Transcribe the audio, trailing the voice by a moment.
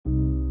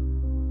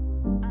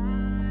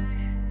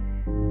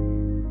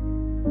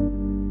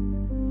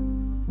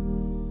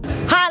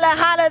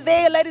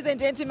there, ladies and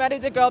gentlemen.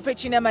 It's your girl,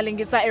 Petrina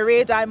Malingisa, a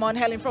rare diamond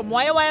hailing from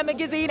Waya-Waya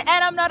magazine.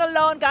 And I'm not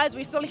alone, guys.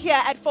 We're still here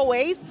at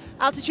Fourways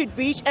Altitude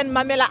Beach and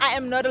Manila. I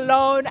am not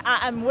alone.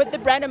 I am with the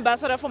brand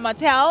ambassador for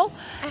Martell.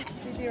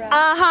 Absolutely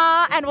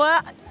right.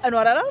 And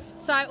what else?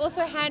 So I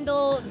also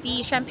handle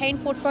the champagne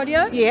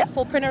portfolio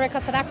for Pernod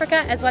Ricard South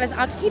Africa, as well as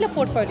our tequila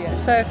portfolio.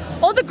 So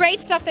all the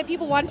great stuff that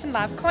people want in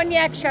life,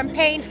 cognac,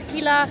 champagne,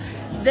 tequila,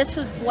 this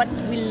is what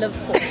we live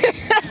for.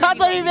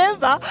 So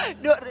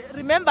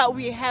remember,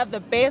 we have the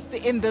best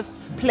in this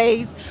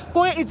place.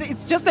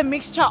 It's just a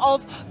mixture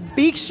of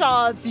big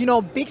shots, you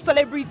know, big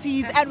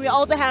celebrities, and we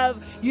also have,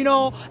 you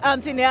know,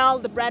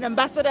 Taneale, the brand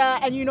ambassador,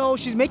 and you know,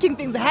 she's making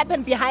things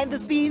happen behind the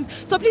scenes.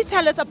 So please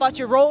tell us about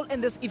your role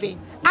in this event.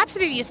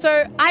 Absolutely.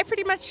 So I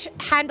pretty much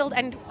handled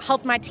and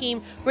helped my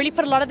team really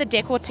put a lot of the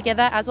decor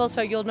together as well.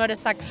 So you'll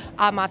notice like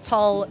our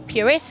Martell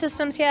POS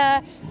systems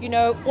here, you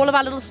know, all of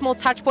our little small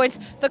touch points,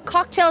 the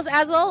cocktails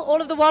as well,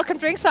 all of the welcome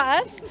drinks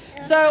are us.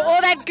 So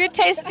all that good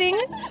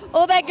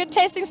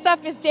tasting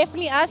stuff is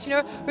definitely us. You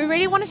know, we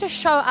really wanted to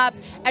show up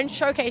and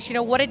showcase, you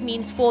know, what it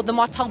means for the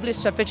Martell Blue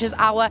Swift, which is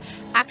our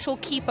actual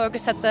key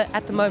focus at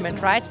the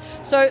moment, right?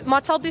 So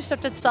Martell Blue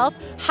Swift itself,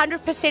 100%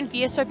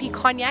 VSOP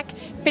cognac,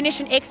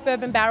 finished in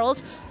ex-bourbon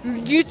barrels,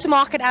 new to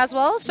market as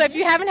well. So if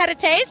you haven't had a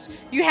taste,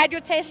 you had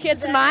your taste here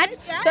tonight.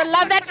 So I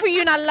love that for you,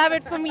 and I love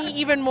it for me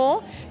even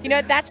more. You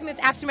know, that's something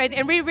that's absolutely amazing.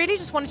 And we really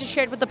just wanted to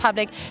share it with the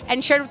public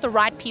and share it with the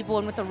right people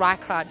and with the right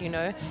crowd, you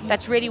know.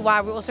 That's really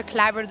why we also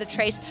collaborated with the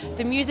Trace.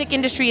 The music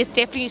industry is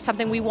definitely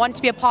something we want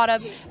to be a part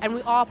of, and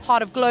we are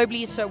part of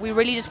globally, so we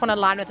really just want to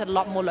align with it a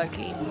lot more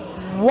locally.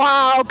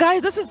 Wow,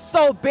 guys, this is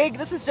so big.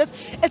 This is just,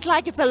 it's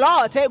like it's a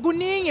lot.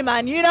 Guningi,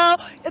 man, you know,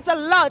 it's a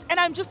lot. And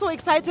I'm just so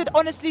excited,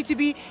 honestly, to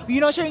be,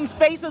 you know, sharing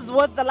spaces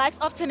with the likes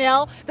of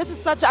Taneale. This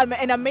is such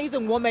an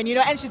amazing woman, you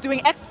know, and she's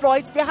doing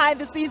exploits behind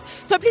the scenes.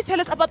 So please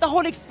tell us about the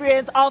whole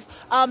experience of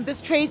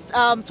this Trace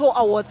Tour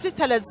Awards. Please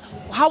tell us,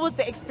 how was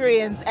the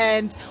experience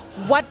and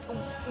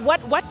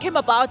what came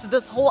about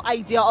this whole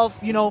idea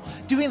of, you know,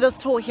 doing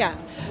this tour here?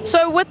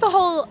 So with the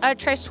whole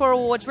Trace Tour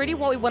Awards, really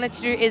what we wanted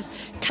to do is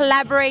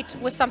collaborate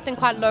with something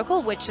quite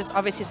local, which is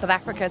obviously South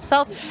Africa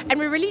itself. And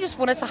we really just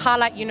wanted to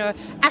highlight, you know,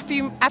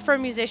 Afro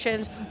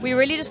musicians. We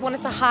really just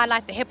wanted to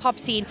highlight the hip hop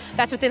scene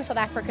that's within South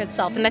Africa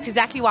itself. And that's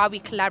exactly why we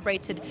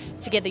collaborated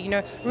together, you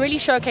know, really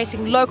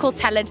showcasing local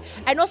talent,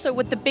 and also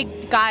with the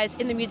big guys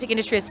in the music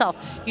industry itself.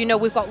 You know,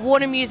 we've got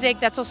Warner Music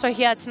that's also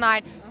here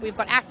tonight. We've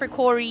got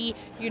Afro, you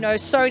know,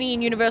 Sony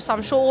and Universal.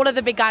 I'm sure all of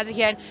the big guys are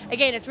here. And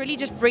again, it's really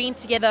just bringing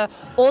together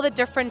all the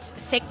different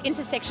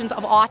intersections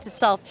of art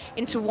itself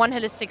into one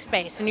holistic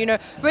space. And, you know,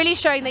 really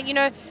showing that, you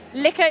know,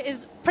 liquor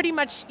is pretty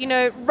much, you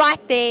know,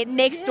 right there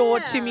next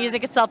door to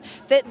music itself.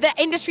 The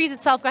industries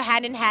itself go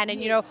hand in hand,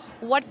 and, you know,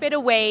 what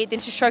better way than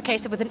to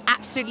showcase it with an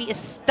absolutely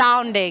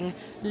astounding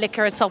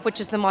liquor itself,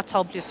 which is the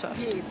Martell Blue Swift.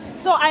 Yes.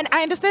 So I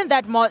understand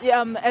that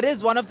it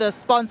is one of the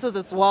sponsors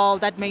as well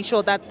that make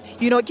sure that,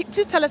 you know,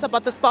 just tell us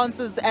about the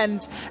sponsors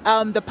and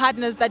the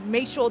partners that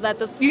make sure that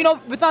this, you know,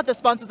 without the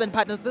sponsors and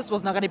partners, this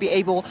was not going to be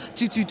able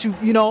to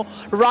you know,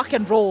 rock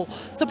and roll.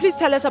 So please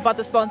tell us about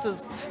the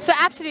sponsors. So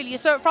absolutely.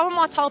 So from a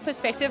Martell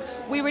perspective,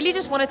 we really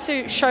just wanted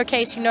to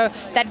showcase, you know,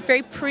 that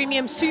very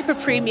premium, super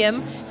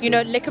premium, you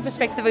know, liquor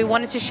perspective that we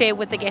wanted to share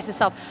with the guests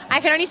itself. I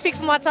can only speak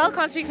for Martell,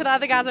 can't speak for the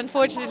other guys,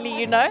 unfortunately,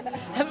 you know.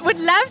 Would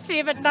love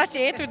to, but not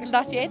yet.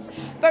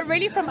 But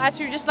really from us,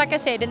 we just, like I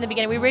said in the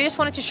beginning, we really just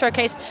wanted to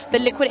showcase the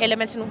liquid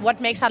elements and what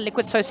makes our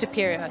liquid so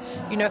superior.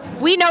 You know,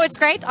 we know it's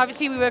great.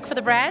 Obviously, we work for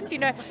the brand. You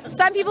know,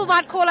 some people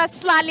might call us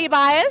slightly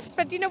biased,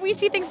 but, you know, we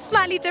see things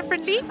slightly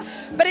differently.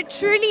 But it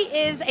truly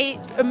is an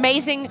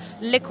amazing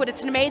liquid.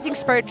 It's an amazing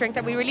spirit drink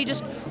that we really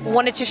just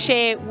wanted to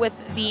share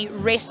with the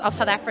rest of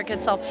South Africa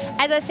itself.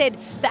 As I said,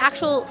 the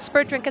actual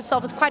spirit drink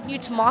itself is quite new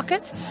to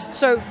market.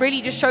 So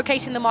really just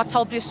showcasing the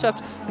Martell Blue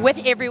Swift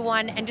with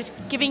everyone and just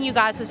giving you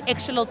guys those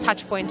extra little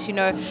touch points, you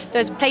know,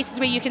 those places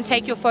where you can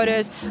take your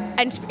photos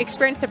and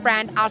experience the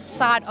brand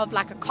outside of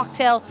like a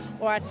cocktail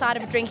or outside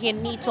of drinking a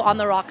neat or on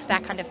the rocks,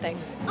 that kind of thing.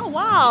 Oh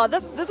wow,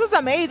 this is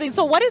amazing.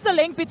 So what is the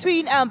link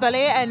between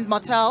Ballet and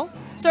Martell?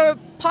 So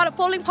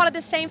forming part of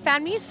the same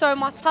family. So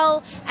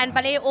Martell and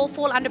Ballet all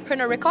fall under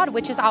Pernod Ricard,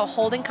 which is our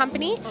holding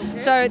company. Okay.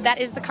 So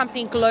that is the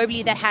company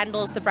globally that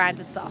handles the brand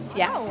itself.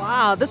 Yeah. Oh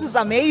wow, this is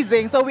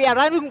amazing. So we are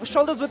running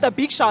shoulders with the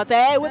big shots,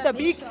 eh? With the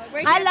big.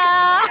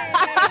 Hello.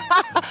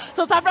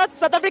 So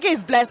South Africa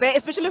is blessed, eh?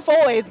 Especially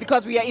Fourways,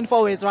 because we are in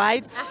Fourways,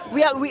 right?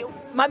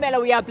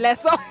 Mamela, we are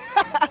blessed.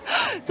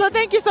 So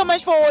thank you so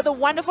much for the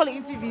wonderful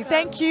interview.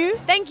 Thank you.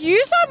 Thank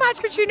you so much,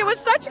 Petrina. It was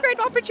such a great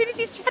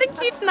opportunity chatting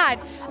to you tonight.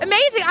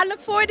 Amazing. I look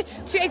forward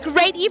to a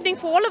great evening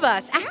for all of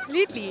us.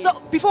 Absolutely.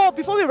 So before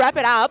we wrap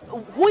it up,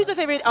 who is your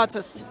favorite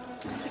artist?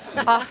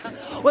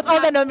 With all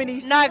the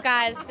nominees. No,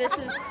 guys,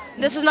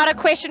 this is not a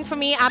question for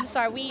me. I'm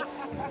sorry.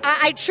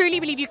 I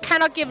truly believe you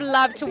cannot give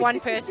love to one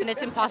person.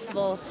 It's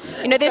impossible.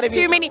 You know, there's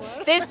too many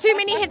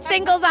hit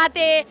singles out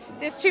there.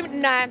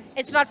 No,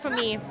 it's not for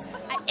me.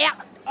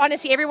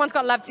 honestly, everyone's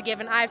got love to give,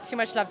 and I have too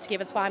much love to give.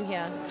 It's why I'm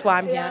here. It's why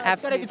I'm here.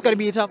 Absolutely. It's going to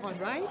be a tough one,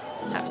 right?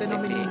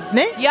 Absolutely. The nominees,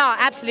 ne? Yeah,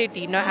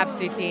 absolutely. No,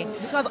 absolutely.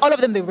 Because all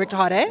of them, they worked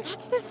hard, eh?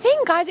 That's the thing,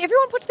 guys.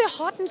 Everyone puts their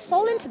heart and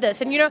soul into this.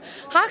 And, you know,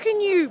 how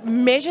can you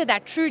measure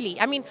that truly?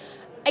 I mean,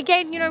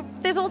 again, you know,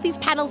 there's all these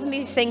panels and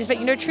these things, but,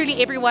 you know,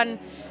 truly everyone,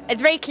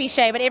 it's very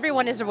cliche, but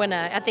everyone is a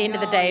winner at the end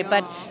of the day.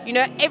 But, you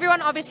know,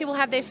 everyone obviously will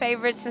have their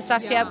favorites and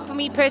stuff here. For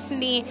me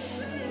personally,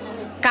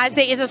 guys,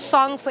 there is a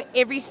song for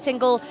every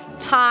single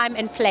time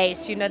and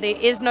place. You know, there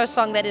is no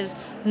song that is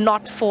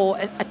not for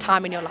a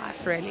time in your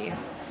life, really.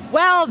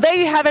 Well, there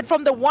you have it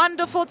from the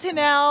wonderful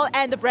Taneale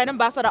and the brand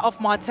ambassador of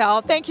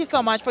Martell. Thank you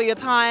so much for your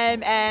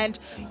time, and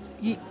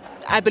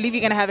I believe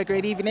you're going to have a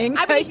great evening.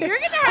 I mean, you're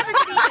going to have a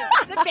good evening.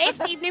 It's the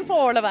best evening for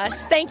all of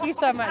us. Thank you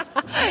so much.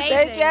 Amazing.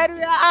 Take care,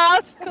 we are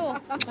out. Cool.